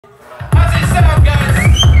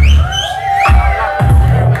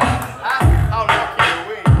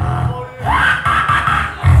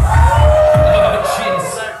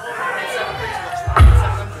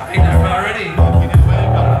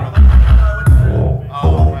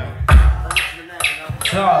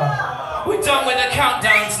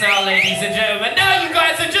countdowns now, ladies and gentlemen. Now you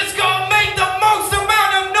guys have just got to make the most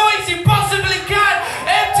amount of noise you possibly can.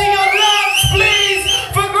 Empty your lungs, please,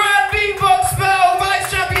 for Grand Beatbox Spell, Vice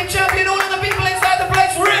Champion, all of the people inside the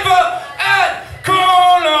place, River and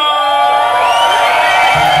Colaps.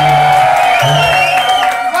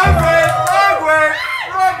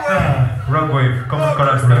 Wrong wave. Come on,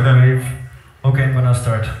 Colaps, like that wave. Okay, I'm gonna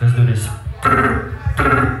start. Let's do this.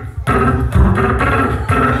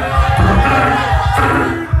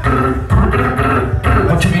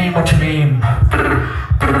 What you mean? What you mean?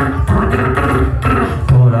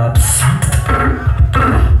 Colaps.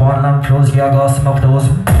 One lamp flows, yeah, I got some of those.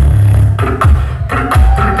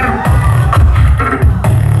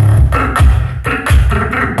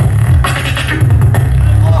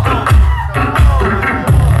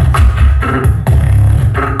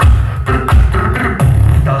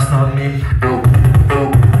 That's not me.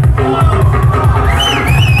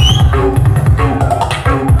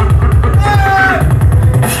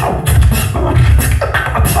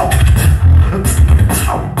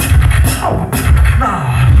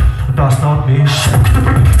 That's not me.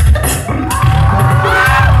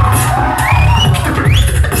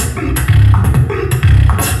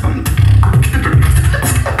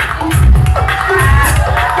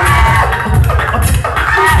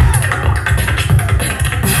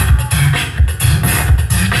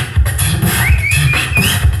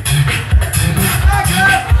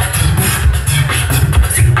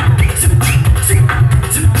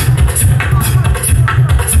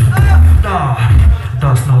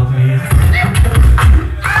 That's not me.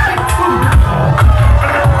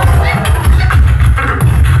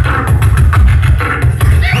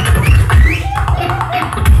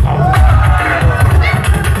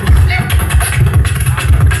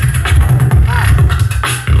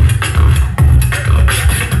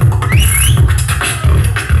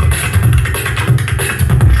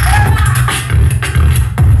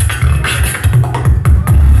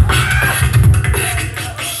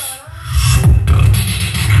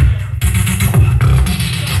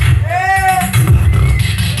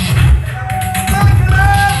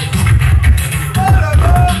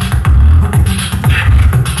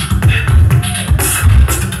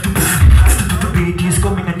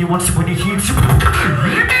 Once when it hits you.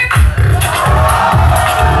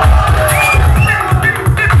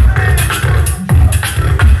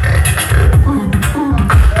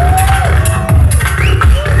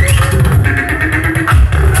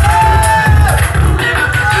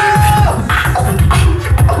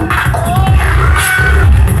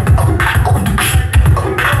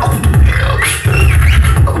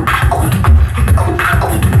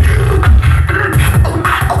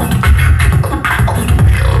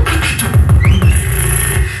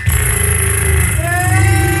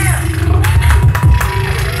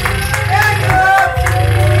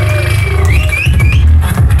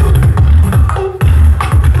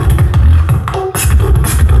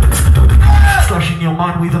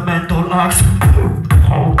 With a mental axe.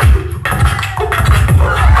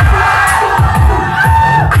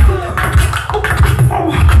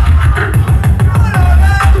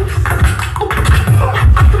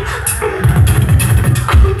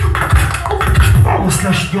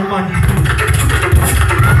 Slash your man.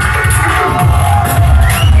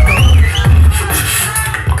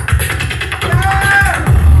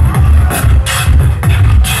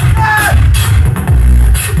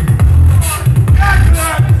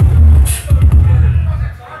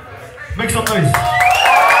 Make some noise.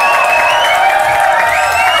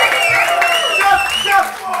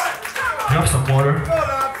 You have some water?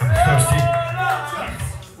 I'm thirsty.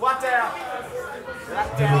 Water.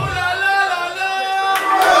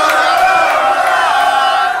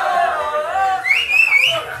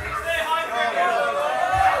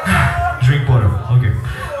 Drink water. Okay.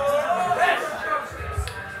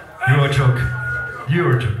 You're a joke.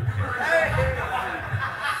 You're a joke.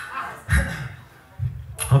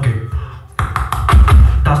 Okay.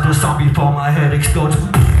 That's the sound before my head explodes.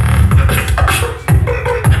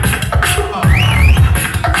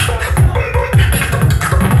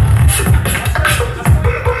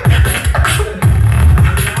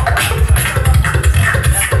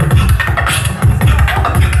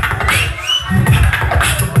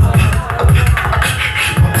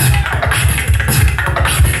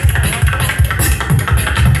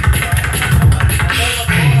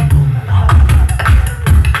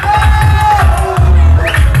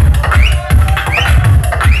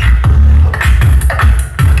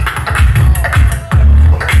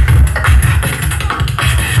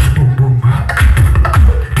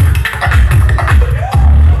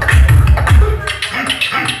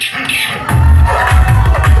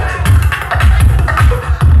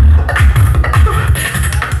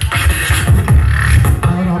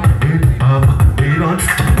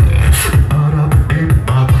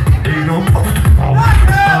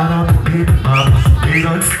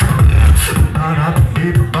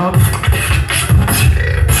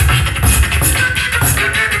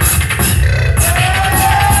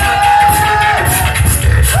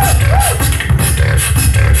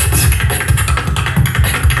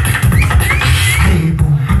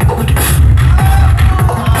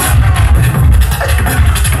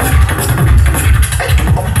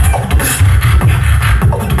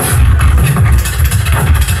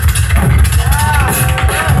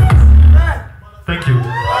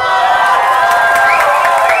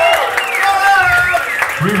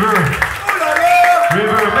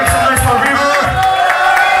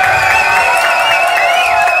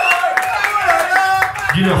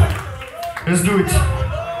 Dealer, let's do it.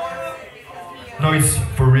 Noise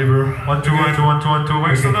for River. 1, 2, 1, 2, 1, 2, 1, 2.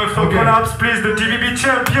 Make some noise for Colaps, please, the TVB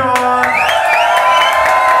champion.